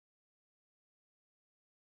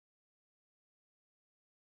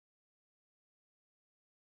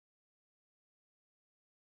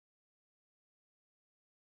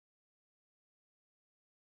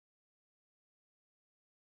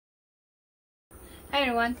Hi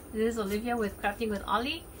everyone, this is Olivia with Crafting with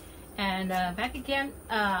Ollie, and back again.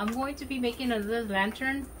 I'm going to be making a little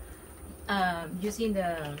lantern using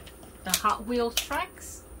the Hot Wheels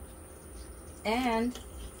tracks and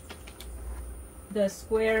the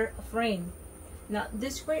square frame. Now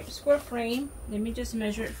this square frame, let me just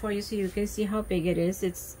measure it for you so you can see how big it is.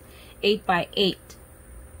 It's 8 by 8.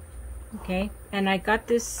 Okay, and I got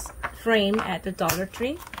this frame at the Dollar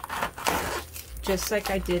Tree, just like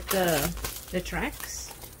I did the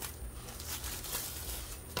tracks.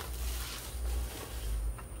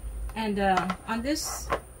 And on this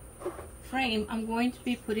frame, I'm going to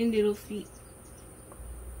be putting little feet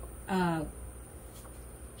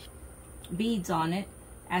beads on it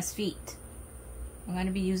as feet. I'm going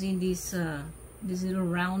to be using these little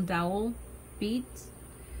round dowel beads.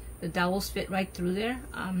 The dowels fit right through there.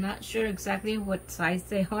 I'm not sure exactly what size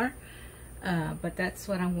they are, but that's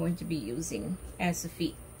what I'm going to be using as the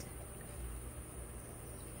feet.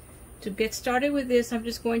 To get started with this, I'm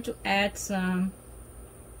just going to add some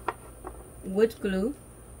wood glue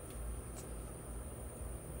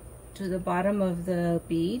to the bottom of the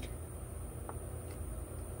bead.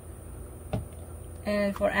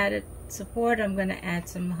 And for added support, I'm going to add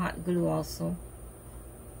some hot glue also.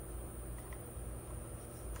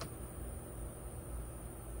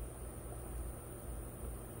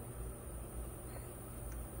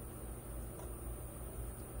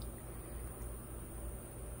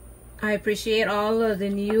 I appreciate all of the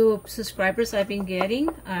new subscribers I've been getting.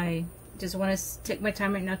 I just want to take my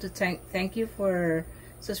time right now to thank you for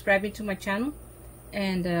subscribing to my channel.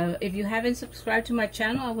 And if you haven't subscribed to my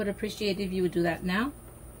channel, I would appreciate if you would do that now.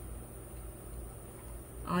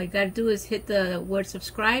 All you gotta do is hit the word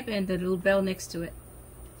subscribe and the little bell next to it.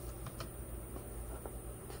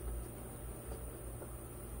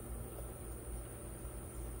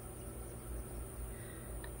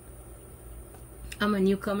 I'm a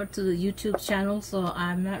newcomer to the YouTube channel, so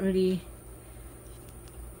I'm not really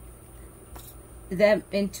that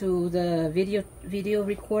into the video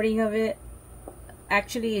recording of it.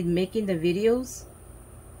 Actually, in making the videos,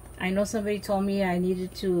 I know somebody told me I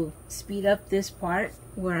needed to speed up this part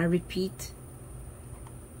where I repeat,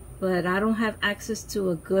 but I don't have access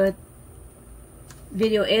to a good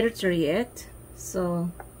video editor yet,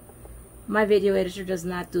 so my video editor does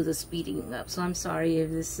not do the speeding up. So I'm sorry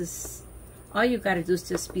if this is all you gotta do is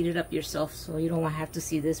just speed it up yourself, so you don't have to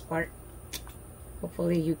see this part.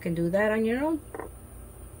 Hopefully you can do that on your own.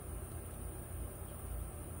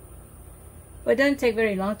 But it doesn't take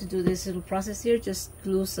very long to do this little process here. Just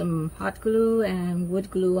glue some hot glue and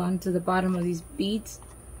wood glue onto the bottom of these beads.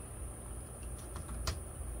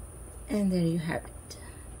 And there you have it.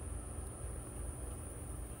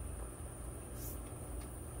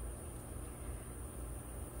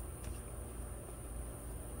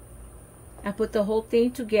 I put the whole thing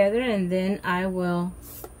together and then I will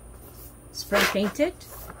spray paint it.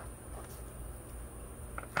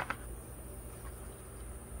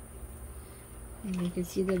 And you can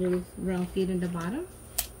see the little round feet in the bottom.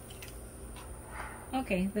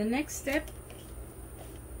 Okay, the next step,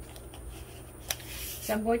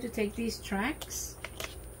 so I'm going to take these tracks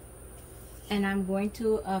and I'm going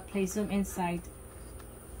to place them inside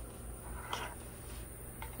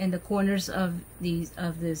in the corners of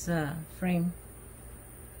this frame.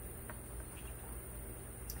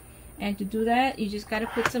 And to do that, you just got to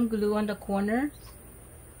put some glue on the corners.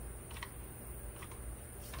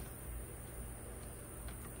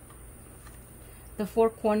 The four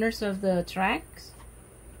corners of the tracks.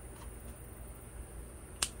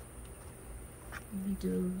 Let me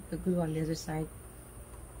do the glue on the other side.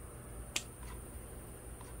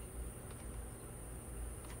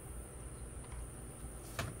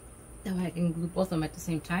 That way I can glue both of them at the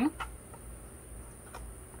same time.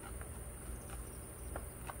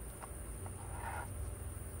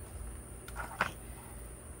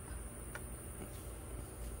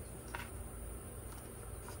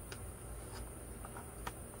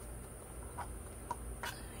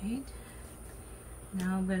 Right.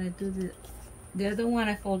 Now I'm gonna do the other one.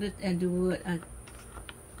 I fold it and do a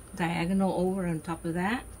diagonal over on top of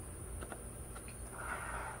that.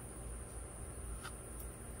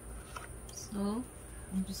 So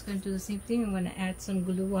I'm just going to do the same thing. I'm going to add some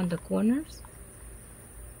glue on the corners.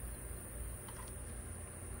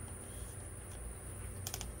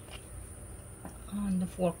 On the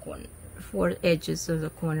four edges of the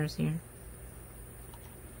corners here.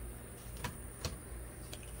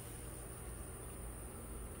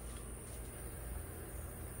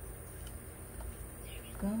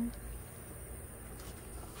 There we go.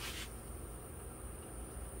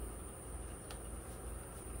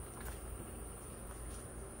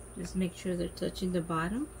 Just make sure they're touching the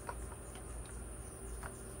bottom.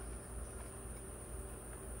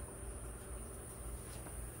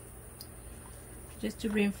 Just to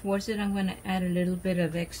reinforce it, I'm going to add a little bit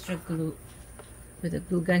of extra glue with a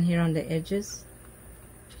glue gun here on the edges,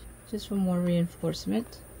 just for more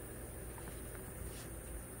reinforcement.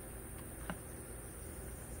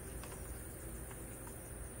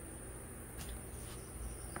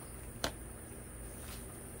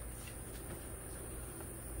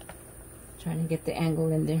 Trying to get the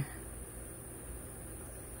angle in there.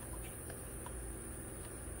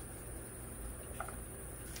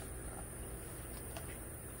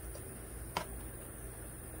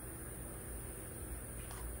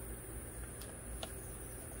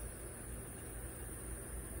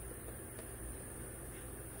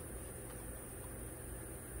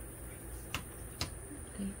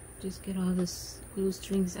 Okay, just get all this glue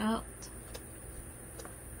strings out.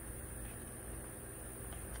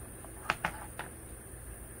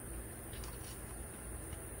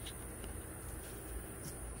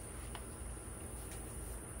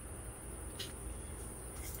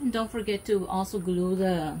 And don't forget to also glue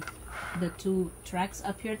the two tracks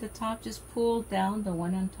up here at the top. Just pull down the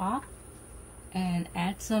one on top and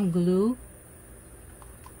add some glue.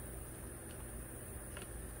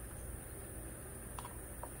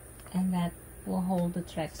 And that will hold the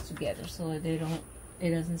tracks together so it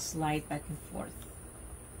doesn't slide back and forth.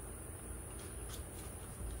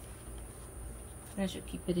 That should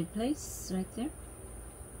keep it in place right there.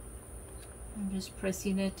 I'm just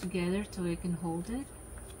pressing it together so it can hold it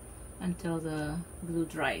until the glue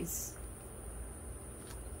dries.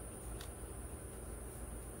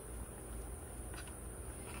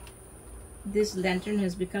 This lantern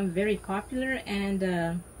has become very popular,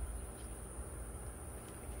 and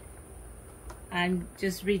I'm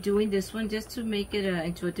just redoing this one just to make it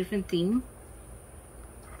into a different theme.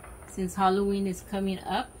 Since Halloween is coming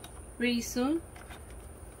up pretty soon,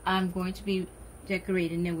 I'm going to be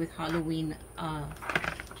decorating it with Halloween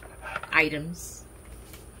items.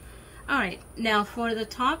 Alright, now for the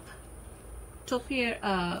top here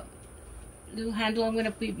little handle, I'm going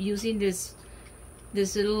to be using this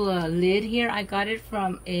little lid here. I got it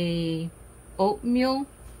from a oatmeal,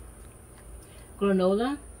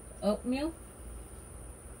 granola oatmeal,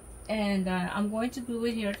 and I'm going to glue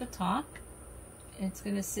it here at the top. It's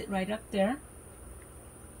going to sit right up there.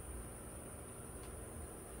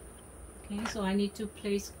 Okay, so I need to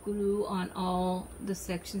place glue on all the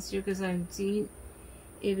sections here because I'm seeing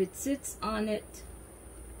if it sits on it,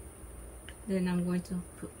 then I'm going to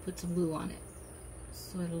put some glue on it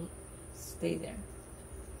so it'll stay there.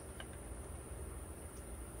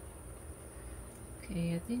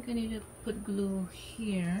 Okay, I think I need to put glue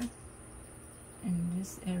here in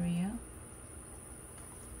this area.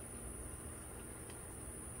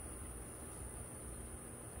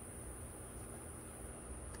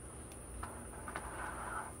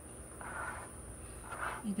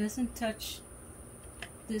 It doesn't touch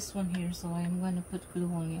this one here, so I'm going to put glue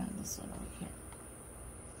only on this one over here.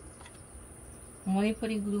 I'm only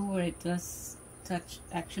putting glue where it does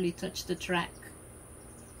actually touch the track.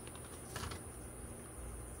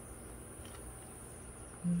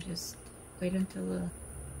 And just wait until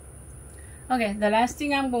okay, the last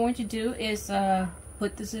thing I'm going to do is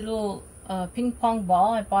put this little ping pong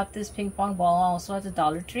ball. I bought this ping pong ball also at the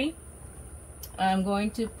Dollar Tree. I'm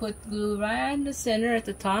going to put glue right in the center at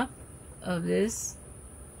the top of this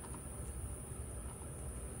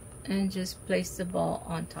and just place the ball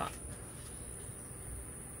on top.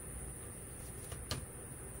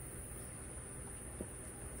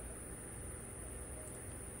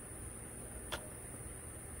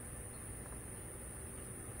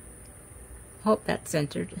 Hope that's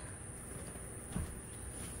centered.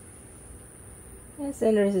 The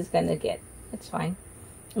center is gonna get, it's fine.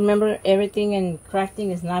 Remember, everything in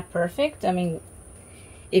crafting is not perfect. I mean,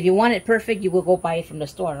 if you want it perfect, you will go buy it from the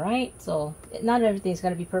store, right? So not everything's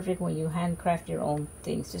gonna be perfect when you handcraft your own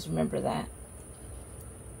things. Just remember that.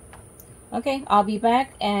 Okay, I'll be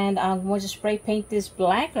back, and I'm going to spray paint this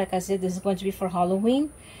black. Like I said, this is going to be for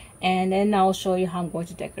Halloween, and then I'll show you how I'm going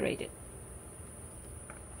to decorate it.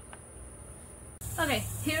 Okay,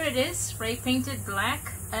 here it is, spray painted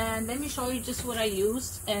black, and let me show you just what I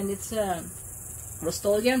used. And it's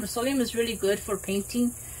Rust-Oleum. Rust-Oleum is really good for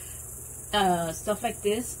painting stuff like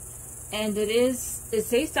this, and it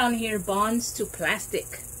says down here bonds to plastic,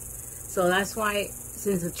 so that's why,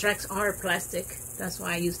 since the tracks are plastic, that's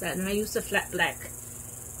why I use that. And I used a flat black.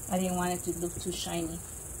 I didn't want it to look too shiny.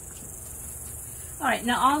 Alright,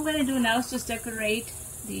 now all I'm going to do now is just decorate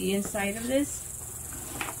the inside of this.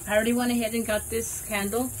 I already went ahead and got this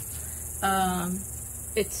candle.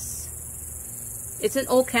 It's It's an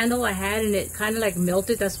old candle I had, and it kind of like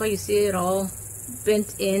melted. That's why you see it all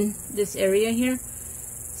bent in this area here.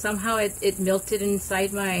 Somehow it melted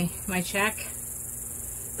inside my shack.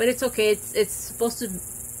 But it's okay. It's supposed to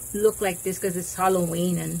look like this because it's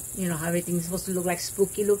Halloween, and you know how everything's supposed to look like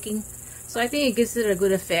spooky looking. So I think it gives it a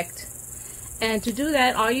good effect. And to do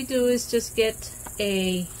that, all you do is just get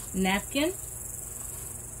a napkin,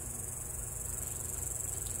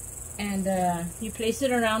 and you place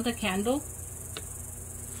it around the candle,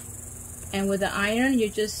 and with the iron you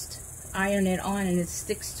just iron it on and it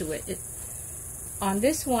sticks to it. On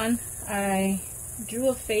this one I drew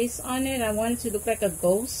a face on it. I wanted to look like a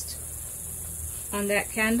ghost on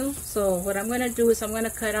that candle. So what I'm going to do is I'm going to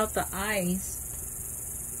cut out the eyes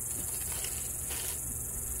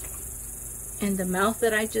and the mouth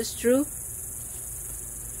that I just drew.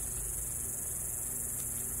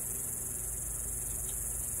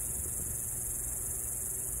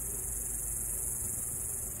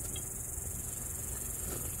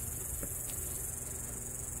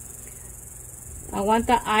 I want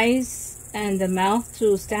the eyes and the mouth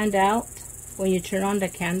to stand out when you turn on the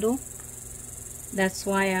candle. That's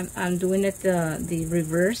why I'm doing it the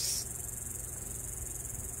reverse.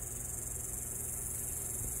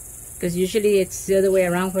 Because usually it's the other way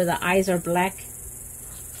around, where the eyes are black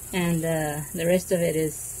and the rest of it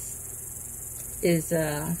is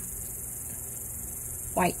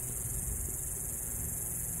white.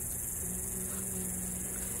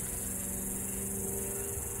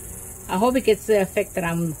 I hope it gets the effect that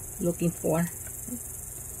I'm looking for.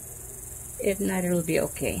 If not, it'll be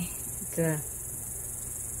okay.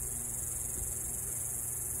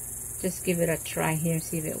 Just give it a try here,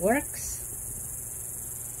 see if it works.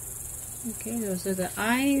 Okay, those are the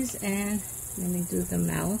eyes, and let me do the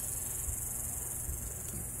mouth.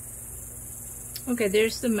 Okay,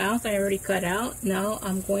 there's the mouth I already cut out. Now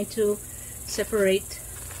I'm going to separate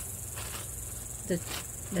the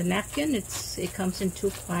napkin. It comes in 2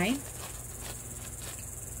 ply.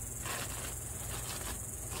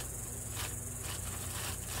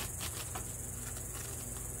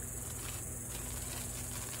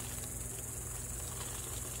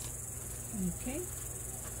 Okay,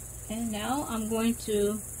 and now I'm going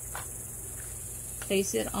to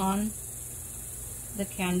place it on the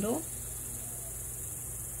candle.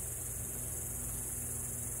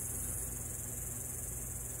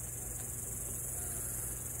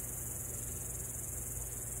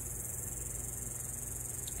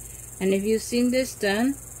 And if you've seen this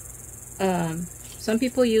done, some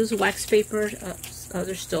people use wax paper,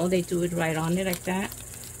 others don't. They do it right on it like that.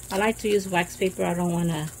 I like to use wax paper. I don't want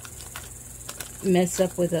to mess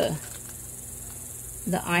up with the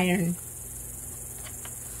iron.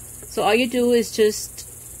 So all you do is just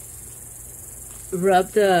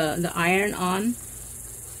rub the iron on,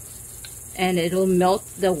 and it'll melt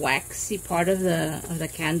the waxy part of the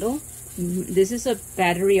candle. This is a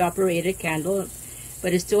battery operated candle,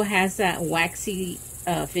 but it still has that waxy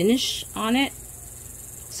finish on it.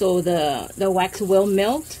 So the wax will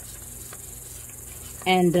melt,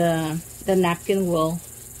 and the napkin will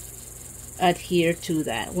adhere to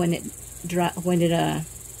that when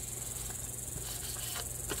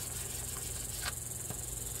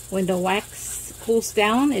the wax cools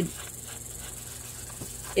down.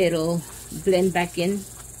 It'll blend back in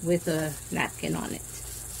with a napkin on it.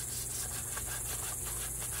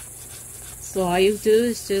 So all you do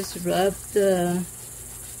is just rub the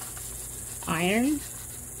iron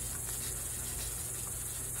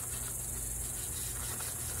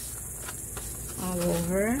all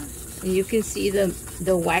over. And you can see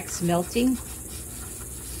the wax melting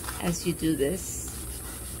as you do this.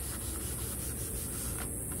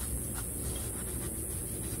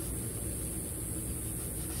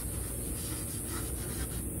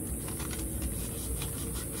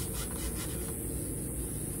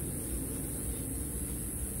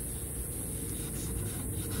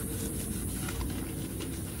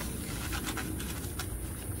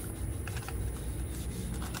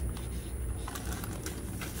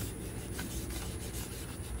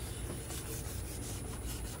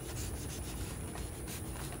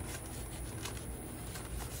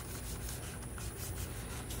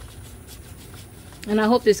 And I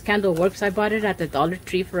hope this candle works. I bought it at the Dollar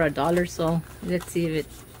Tree for $1, so let's see if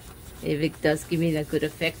it does give me the good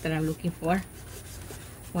effect that I'm looking for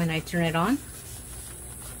when I turn it on.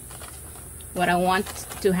 What I want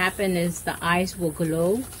to happen is the eyes will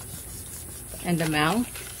glow and the mouth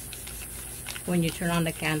when you turn on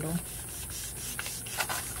the candle.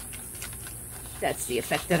 That's the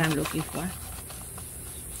effect that I'm looking for.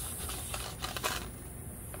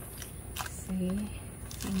 Let's see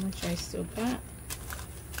how much I still got.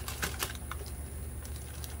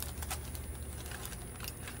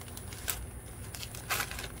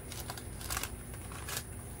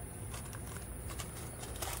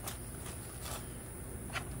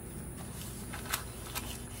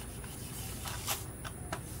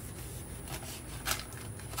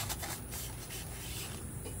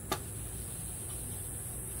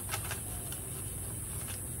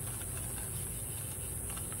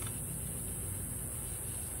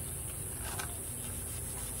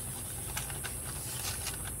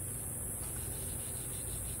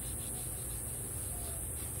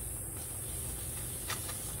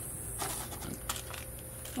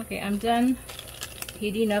 Okay, I'm done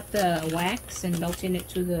heating up the wax and melting it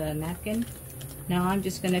to the napkin. Now I'm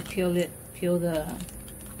just gonna peel the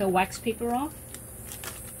wax paper off.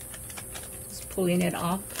 Just pulling it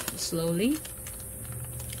off slowly.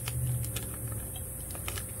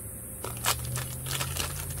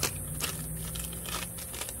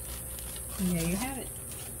 And there you have it.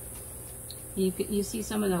 You see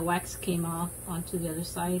some of the wax came off onto the other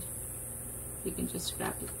side. You can just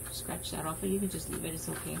scratch that off, or you can just leave it, it's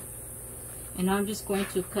okay. And now I'm just going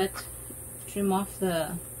to trim off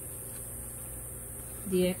the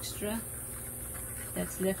extra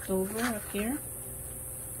that's left over up here.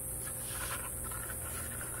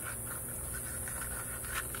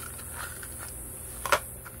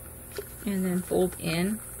 And then fold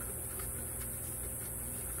in.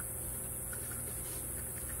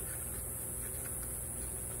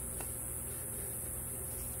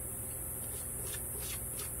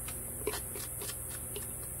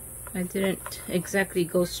 I didn't exactly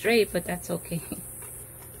go straight, but that's okay.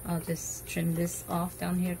 I'll just trim this off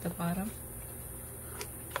down here at the bottom.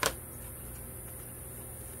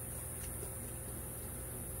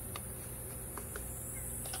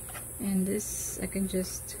 And this, I can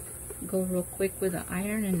just go real quick with the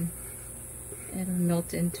iron and it'll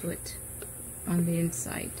melt into it on the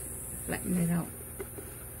inside. Flatten it out.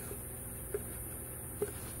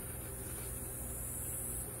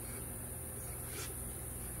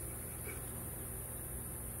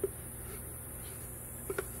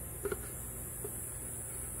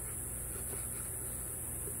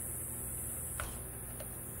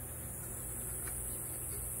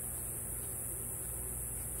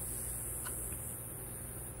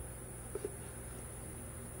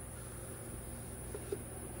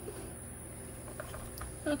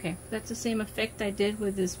 Okay, that's the same effect I did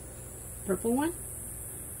with this purple one.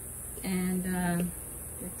 And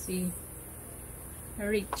let's see, I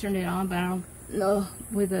already turned it on, but I don't know,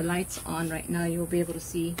 with the lights on right now you'll be able to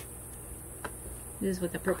see. This is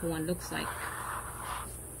what the purple one looks like.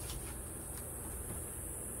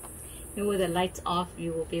 And with the lights off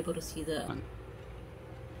you will be able to see the...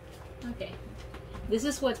 Okay, this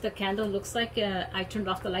is what the candle looks like. I turned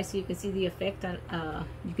off the light so you can see the effect.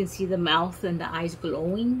 You can see the mouth and the eyes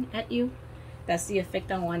glowing at you. That's the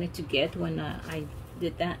effect I wanted to get when I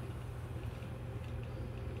did that.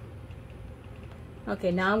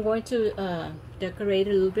 Okay, now I'm going to decorate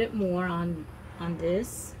a little bit more on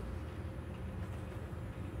this.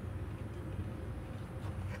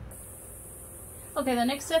 Okay, the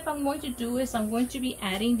next step I'm going to do is I'm going to be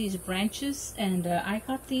adding these branches, and I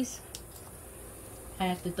got these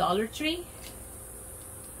at the Dollar Tree.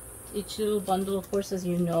 Each little bundle, of course, as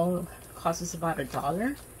you know, costs about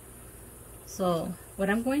 $1. So what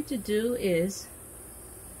I'm going to do is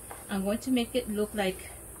I'm going to make it look like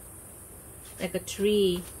a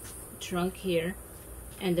tree trunk here,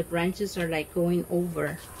 and the branches are like going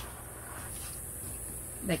over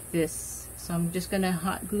like this. So I'm just gonna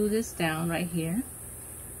hot glue this down right here.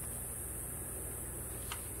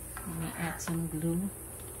 I'm gonna add some glue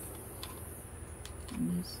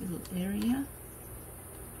in this little area.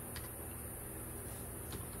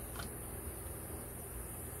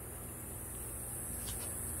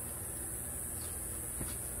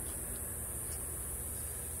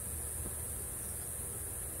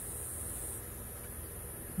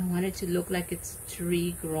 I want it to look like it's a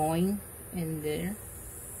tree growing in there.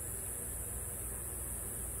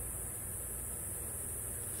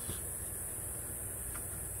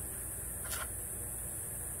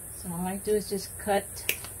 So all I do is just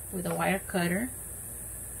cut with a wire cutter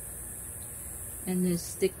and then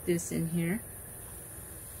stick this in here.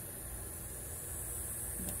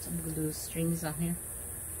 Got some glue strings on here,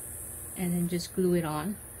 and then just glue it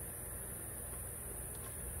on.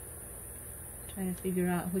 Trying to figure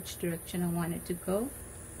out which direction I want it to go,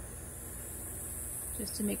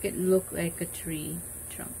 just to make it look like a tree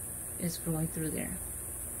trunk is growing through there.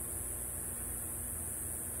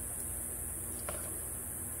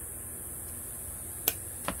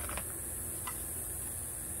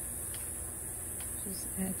 Just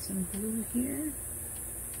add some glue here.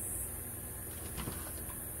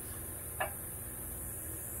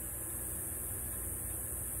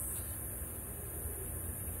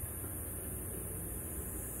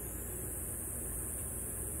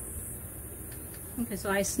 Okay,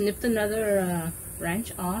 so I snipped another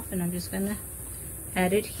branch off, and I'm just gonna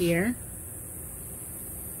add it here.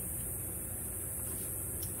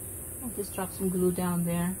 I'll just drop some glue down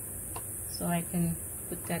there so I can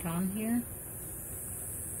put that on here.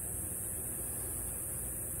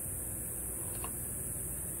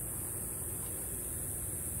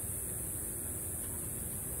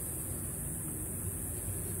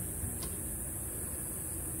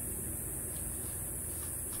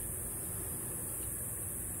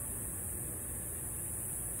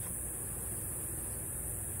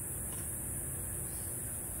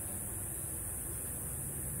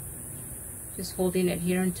 just holding it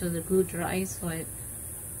here until the glue dries, so I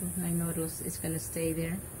know it's gonna stay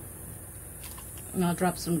there. And I'll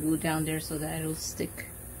drop some glue down there so that it'll stick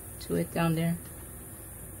to it down there.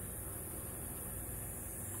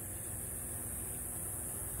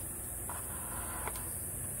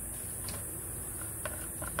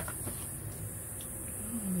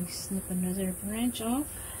 Let me snip another branch off.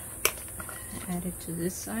 Add it to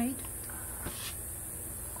this side.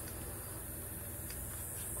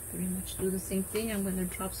 Pretty much do the same thing. I'm going to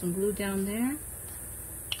drop some glue down there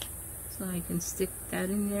so I can stick that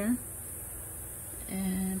in there,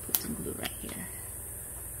 and put some glue right here.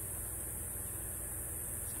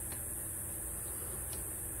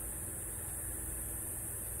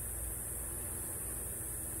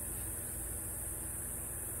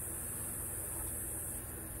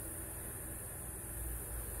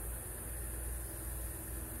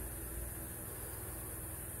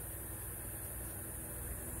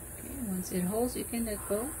 Once it holds, you can let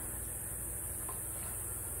go.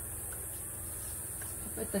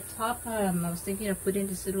 Up at the top, I was thinking of putting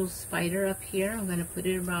this little spider up here. I'm going to put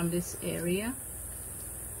it around this area,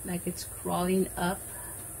 like it's crawling up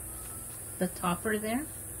the topper there.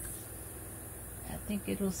 I think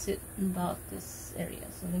it will sit about this area.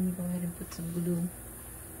 So let me go ahead and put some glue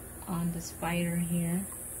on the spider here.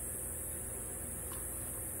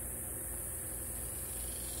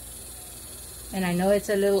 And I know it's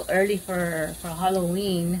a little early for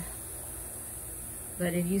Halloween,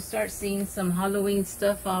 but if you start seeing some Halloween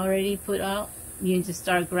stuff already put out, you can just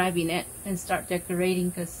start grabbing it and start decorating,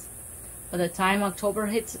 because by the time October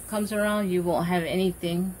comes around, you won't have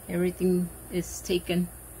anything. Everything is taken.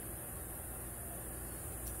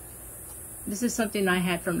 This is something I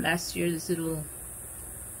had from last year, this little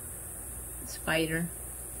spider.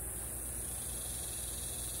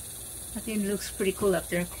 I think it looks pretty cool up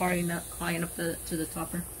there, climbing up to the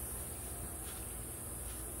topper.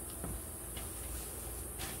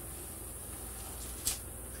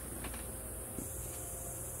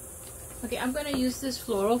 Okay, I'm going to use this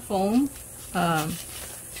floral foam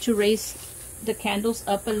to raise the candles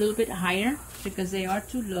up a little bit higher because they are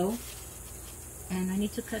too low. And I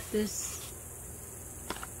need to cut this.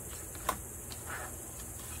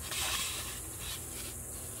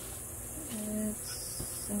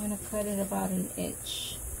 I'm going to cut it about an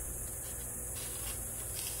inch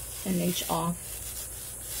off.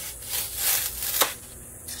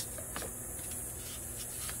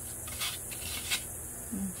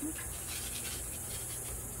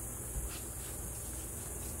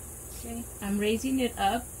 Okay, I'm raising it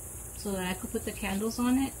up so that I could put the candles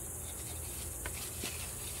on it.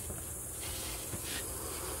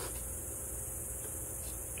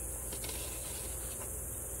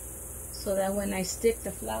 So that when I stick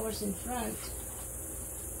the flowers in front,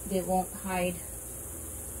 they won't hide.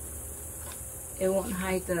 It won't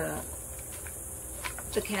hide the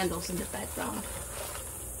candles in the background.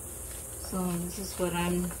 So this is what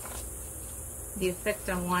the effect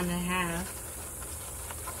I want to have.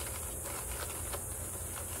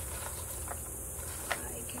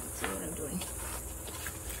 I can't see what I'm doing.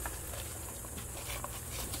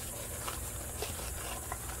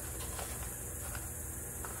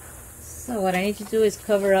 So what I need to do is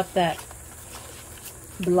cover up that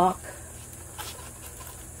block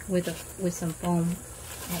with some foam,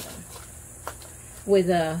 with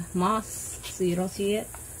a moss, so you don't see it.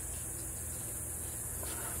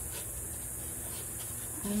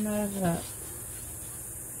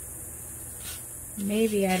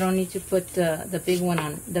 Maybe I don't need to put the big one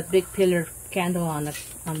on, the big pillar candle on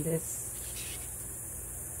this.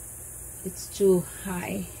 It's too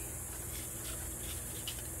high.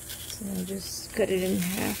 So I'll just cut it in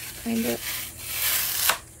half, kind of.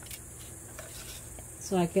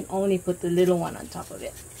 So I can only put the little one on top of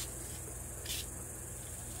it.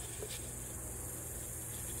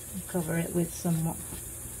 And cover it with some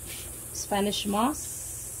Spanish moss.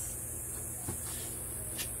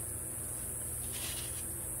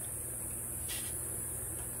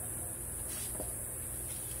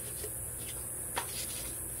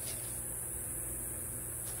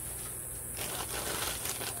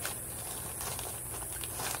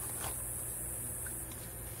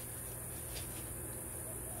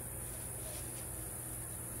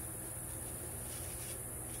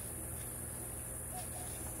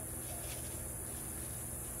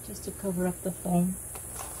 Just to cover up the foam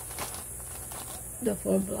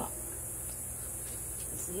block,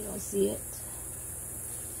 so you don't see it.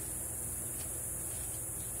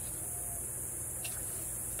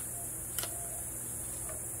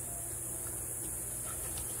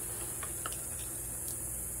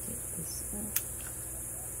 Take this out.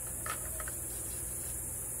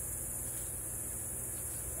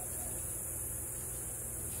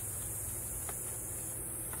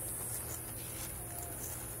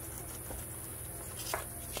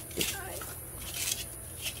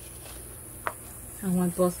 I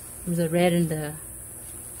want both the red and the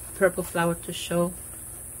purple flower to show.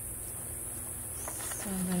 So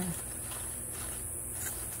I'm gonna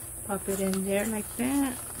pop it in there like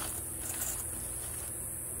that.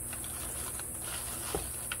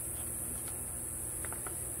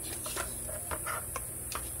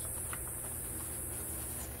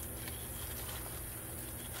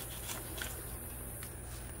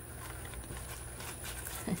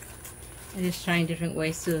 I'm just trying different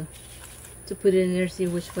ways to put it in there, see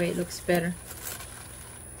which way it looks better.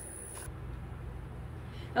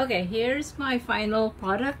 Okay, here's my final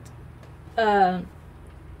product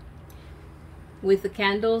with the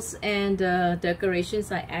candles and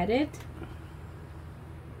decorations I added.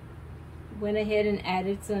 Went ahead and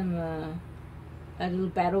added some a little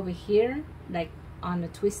bat over here, like on a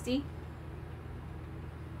twisty,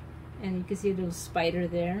 and you can see a little spider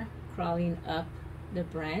there crawling up the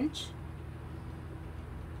branch.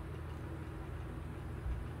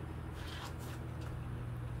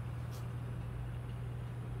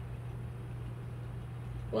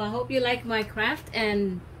 Well, I hope you like my craft,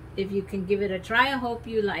 and if you can give it a try, I hope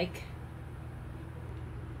you like.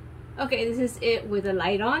 Okay, this is it with the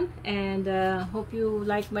light on, and hope you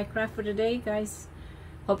like my craft for today, guys.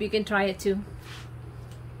 Hope you can try it too,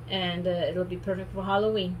 and it'll be perfect for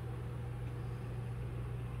Halloween.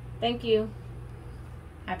 Thank you.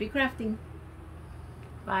 Happy crafting.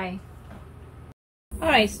 Bye.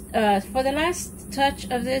 Alright, for the last touch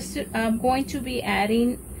of this, I'm going to be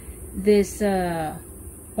adding this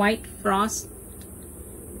white frost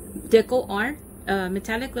deco art,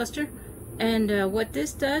 metallic luster, and what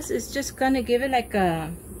this does is just gonna give it like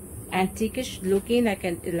a antiquish looking,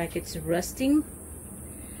 like it's rusting.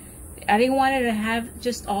 I didn't want it to have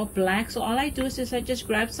just all black, so all I do is I just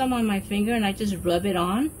grab some on my finger and I just rub it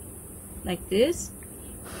on like this,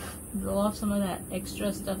 blow off some of that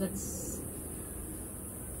extra stuff that's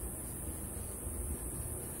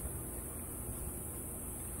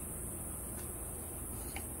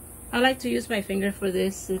I like to use my finger for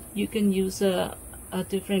this. You can use a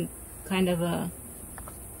different kind of a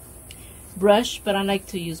brush, but I like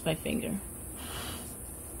to use my finger.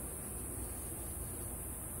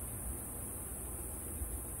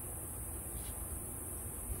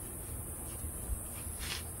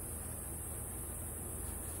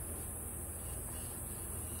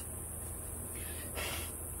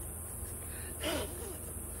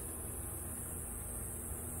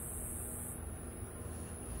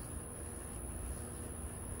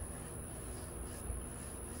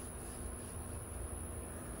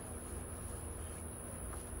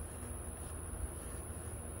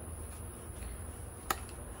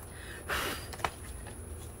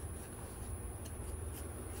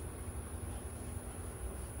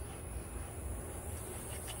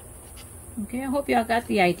 Okay, I hope y'all got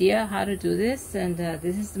the idea how to do this, and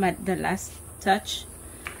this is the last touch.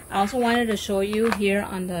 I also wanted to show you here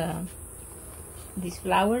on these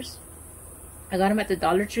flowers. I got them at the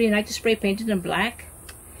Dollar Tree, and I just spray painted them black,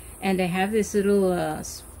 and they have this little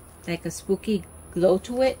like a spooky glow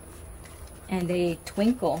to it, and they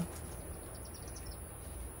twinkle.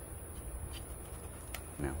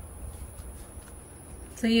 No.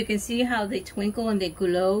 So you can see how they twinkle and they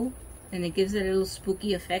glow. And it gives it a little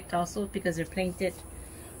spooky effect also because they're painted,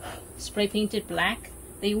 spray painted black.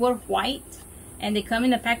 They were white, and they come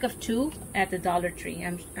in a pack of 2 at the Dollar Tree.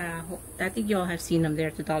 I think y'all have seen them there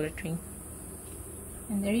at the Dollar Tree.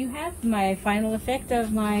 And there you have my final effect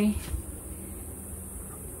of my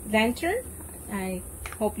lantern. I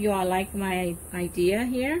hope you all like my idea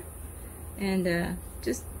here, and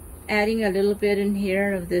just adding a little bit in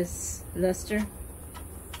here of this luster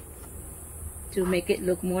to make it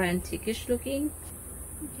look more antiquish looking.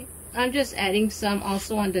 Okay. I'm just adding some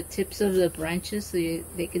also on the tips of the branches so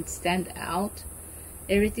they can stand out.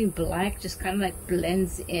 Everything black just kind of like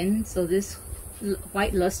blends in, so this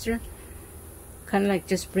white luster kind of like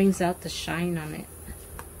just brings out the shine on it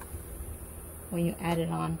when you add it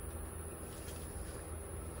on.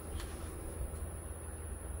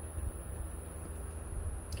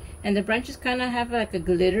 And the branches kind of have like a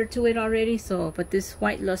glitter to it already, so but this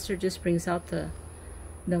white luster just brings out the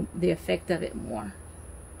effect of it more.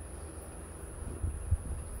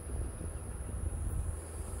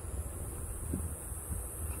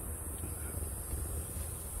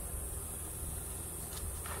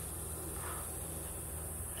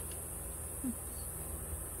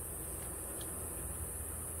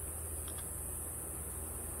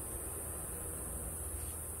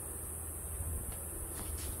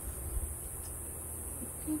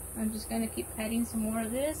 I'm just going to keep adding some more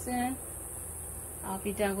of this, and I'll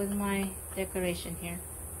be done with my decoration here.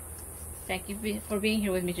 Thank you for being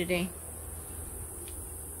here with me today.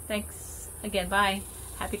 Thanks again. Bye.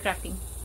 Happy crafting.